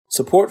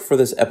Support for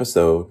this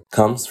episode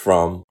comes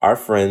from our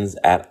friends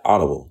at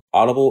Audible.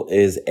 Audible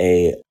is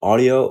a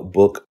audio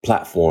book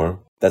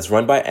platform that's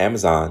run by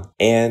Amazon,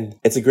 and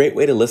it's a great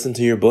way to listen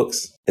to your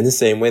books in the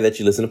same way that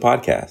you listen to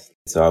podcasts.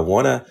 So I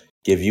want to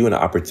give you an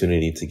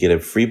opportunity to get a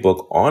free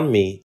book on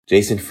me.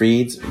 Jason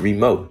Fried's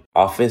Remote,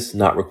 Office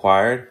Not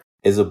Required,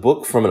 is a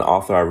book from an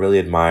author I really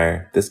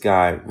admire. This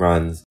guy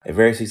runs a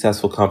very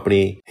successful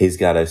company. He's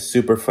got a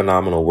super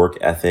phenomenal work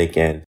ethic,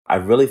 and I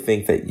really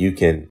think that you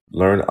can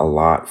learn a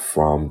lot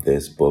from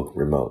this book,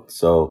 Remote.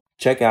 So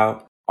check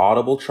out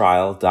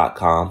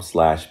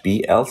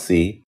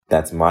audibletrial.com/BLC.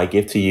 That's my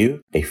gift to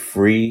you, a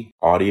free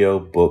audio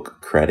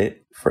book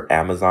credit for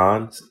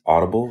Amazon's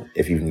Audible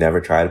if you've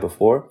never tried it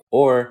before,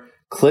 or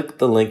click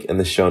the link in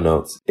the show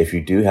notes if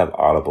you do have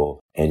Audible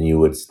and you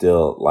would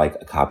still like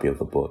a copy of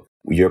the book.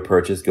 Your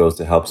purchase goes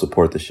to help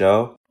support the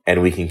show,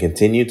 and we can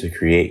continue to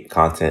create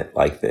content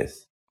like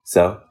this.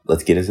 So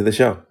let's get into the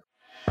show.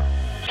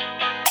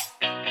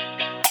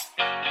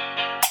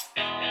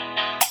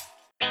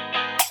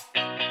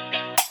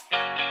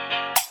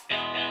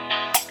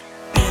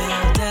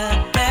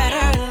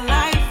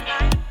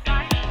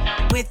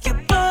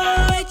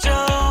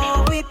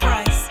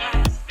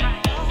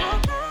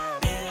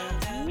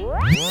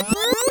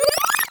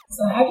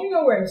 So how do you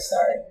know where to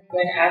start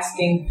when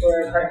asking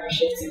for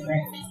partnerships and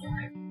grants?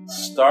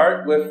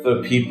 Start with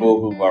the people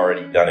who've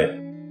already done it.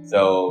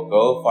 So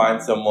go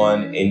find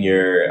someone in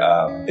your,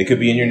 it could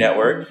be in your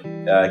network,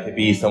 it could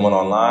be someone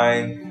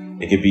online,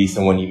 it could be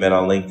someone you met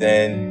on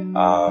LinkedIn.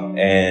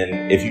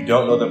 And if you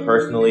don't know them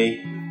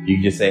personally, you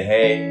can just say,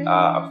 hey,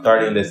 I'm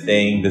starting this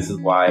thing. This is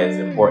why it's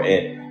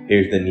important.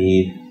 Here's the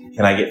need.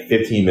 Can I get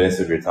 15 minutes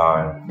of your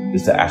time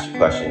just to ask you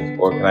questions?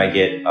 Or can I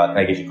get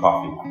you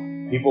coffee?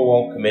 People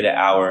won't commit an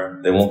hour.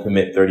 They won't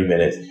commit 30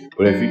 minutes.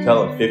 But if you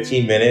tell them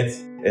 15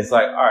 minutes, it's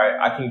like, all right,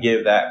 I can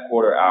give that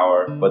quarter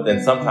hour. But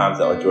then sometimes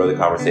they'll enjoy the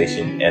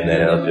conversation and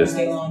then it'll just,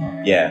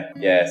 yeah.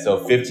 So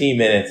 15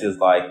 minutes is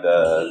like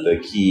the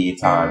key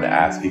time to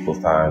ask people's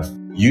time.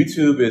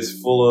 YouTube is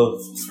full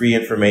of free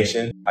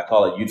information. I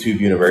call it YouTube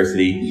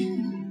University.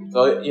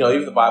 So,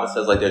 even the Bible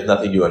says like there's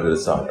nothing new under the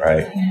sun,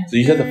 right? So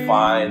you just have to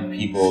find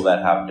people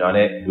that have done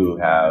it, who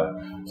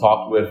have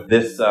talked with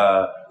this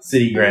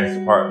city grants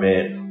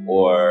department,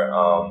 or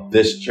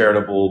this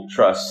charitable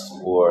trust,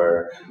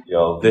 or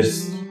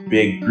this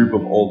big group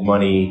of old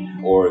money,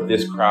 or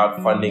this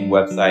crowdfunding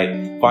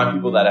website. Find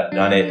people that have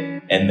done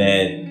it, and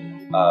then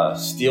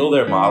steal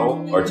their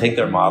model or take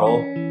their model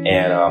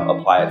and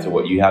apply it to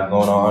what you have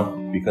going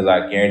on. Because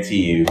I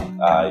guarantee you,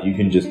 you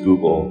can just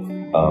Google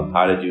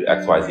how to do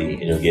XYZ,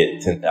 and you'll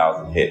get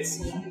 10,000 hits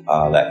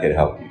that could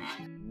help you.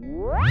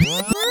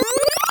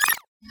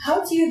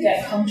 How do you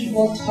get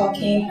comfortable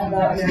talking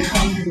about your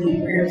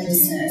company or your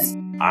business?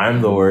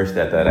 I'm the worst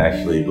at that,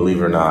 actually, believe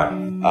it or not.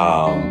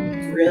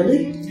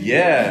 Really?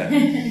 Yeah,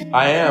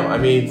 I am. I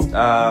mean,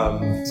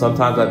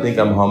 sometimes I think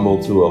I'm humble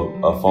to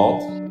a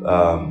fault.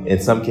 In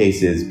some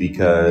cases,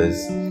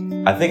 because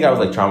I think I was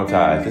like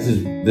traumatized. This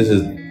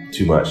is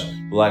too much.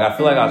 Like, I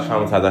feel like I was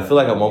traumatized. I feel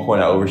like at one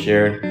point I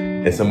overshared,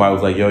 and somebody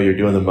was like, yo, you're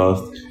doing the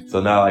most.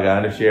 So now, like,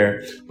 I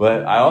undershare.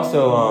 But I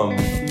also,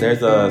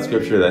 there's a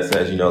scripture that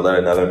says, let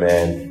another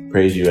man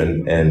praise you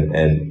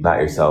and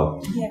not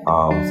yourself. Yeah.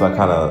 So I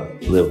kind of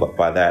live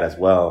by that as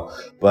well.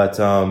 But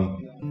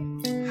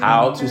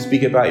how to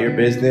speak about your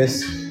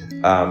business?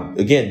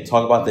 Again,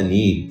 talk about the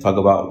need. Talk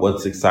about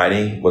what's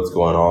exciting, what's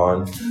going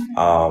on.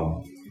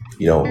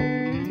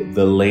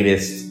 The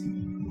latest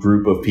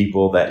group of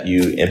people that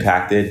you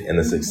impacted and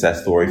the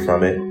success story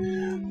from it.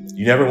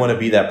 You never want to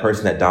be that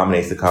person that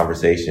dominates the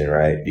conversation,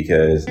 right?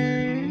 Because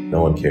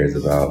no one cares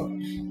about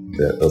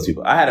those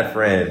people. I had a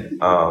friend.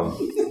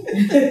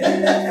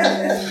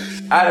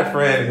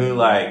 Who,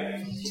 like,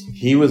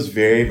 he was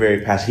very,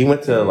 very passionate. He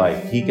went to,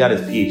 he got his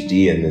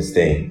PhD in this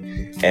thing.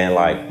 And,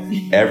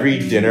 every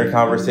dinner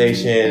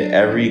conversation,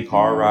 every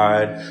car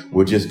ride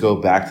would just go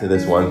back to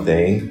this one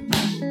thing.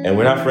 And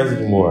we're not friends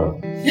anymore.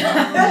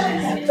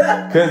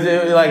 Because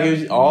it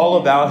was all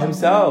about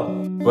himself.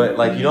 But,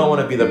 you don't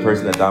want to be the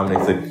person that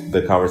dominates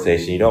the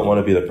conversation. You don't want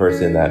to be the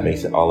person that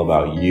makes it all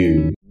about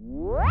you.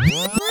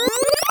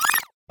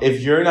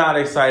 If you're not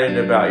excited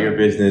about your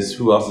business,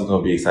 who else is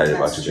going to be excited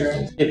about your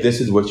business? If this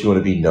is what you want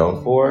to be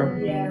known for,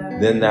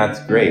 then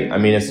that's great. I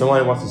mean, if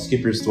someone wants to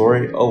skip your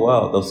story, oh,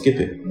 well, they'll skip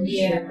it.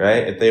 Yeah.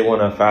 Right? If they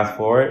want to fast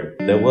forward,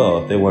 they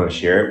will. If they want to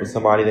share it with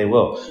somebody, they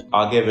will.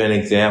 I'll give an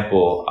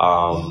example.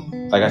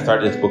 I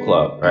started this book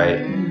club, right?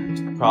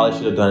 I probably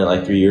should have done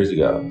it 3 years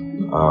ago.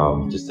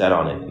 Just sat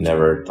on it,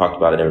 never talked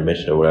about it, never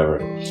mentioned it or whatever.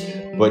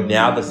 But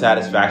now the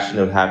satisfaction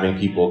of having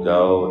people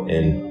go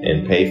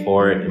and pay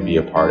for it and be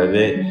a part of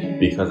it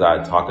because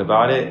I talk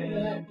about it,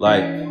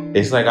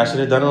 it's I should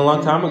have done it a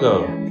long time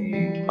ago.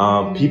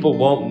 People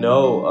won't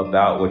know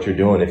about what you're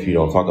doing if you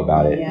don't talk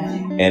about it. Yeah.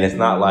 And it's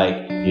not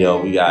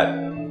we got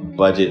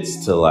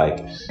budgets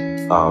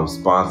to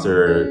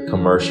sponsor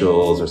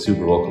commercials or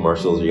Super Bowl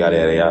commercials or yada,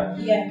 yada, yada.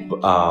 Yeah.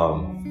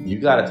 you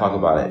got to talk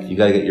about it. You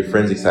got to get your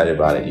friends excited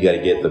about it. You got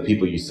to get the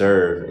people you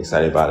serve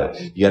excited about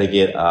it. You got to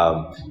get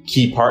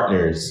key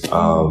partners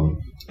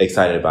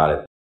excited about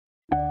it.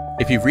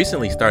 If you've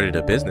recently started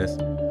a business,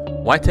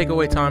 why take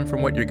away time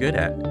from what you're good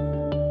at,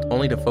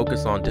 only to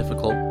focus on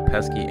difficult,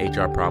 pesky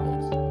HR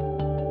problems?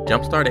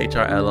 Jumpstart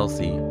HR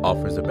LLC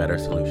offers a better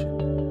solution.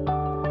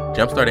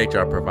 Jumpstart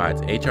HR provides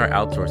HR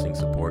outsourcing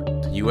support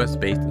to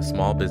U.S.-based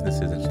small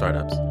businesses and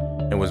startups,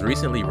 and was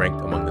recently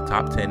ranked among the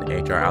top 10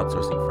 HR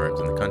outsourcing firms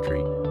in the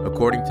country,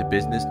 according to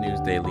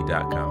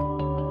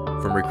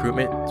BusinessNewsDaily.com. From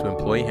recruitment to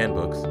employee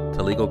handbooks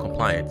to legal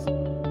compliance,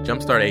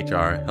 Jumpstart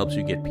HR helps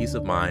you get peace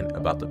of mind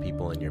about the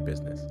people in your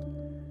business.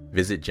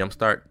 Visit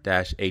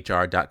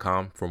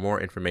jumpstart-hr.com for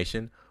more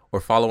information or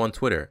follow on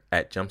Twitter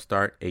at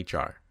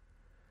JumpstartHR.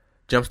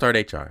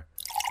 Jumpstart HR.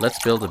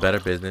 Let's build a better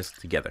business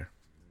together.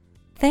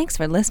 Thanks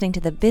for listening to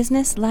the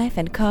Business, Life,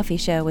 and Coffee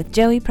Show with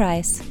Joey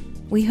Price.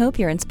 We hope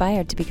you're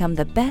inspired to become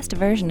the best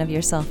version of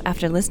yourself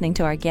after listening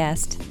to our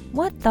guest.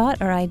 What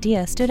thought or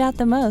idea stood out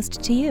the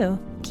most to you?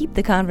 Keep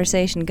the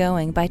conversation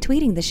going by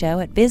tweeting the show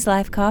at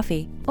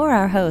BizLifeCoffee or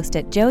our host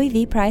at Joey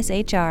V. Price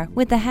HR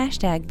with the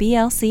hashtag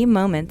BLC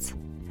Moments.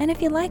 And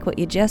if you like what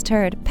you just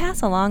heard,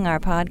 pass along our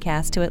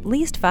podcast to at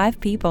least 5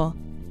 people.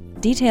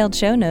 Detailed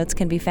show notes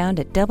can be found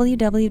at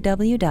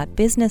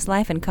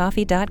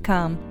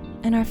www.businesslifeandcoffee.com,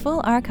 and our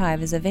full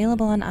archive is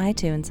available on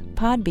iTunes,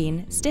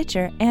 Podbean,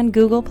 Stitcher, and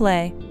Google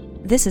Play.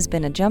 This has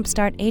been a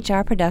Jumpstart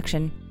HR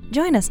production.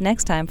 Join us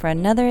next time for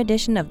another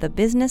edition of the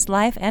Business,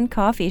 Life, and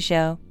Coffee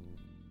Show.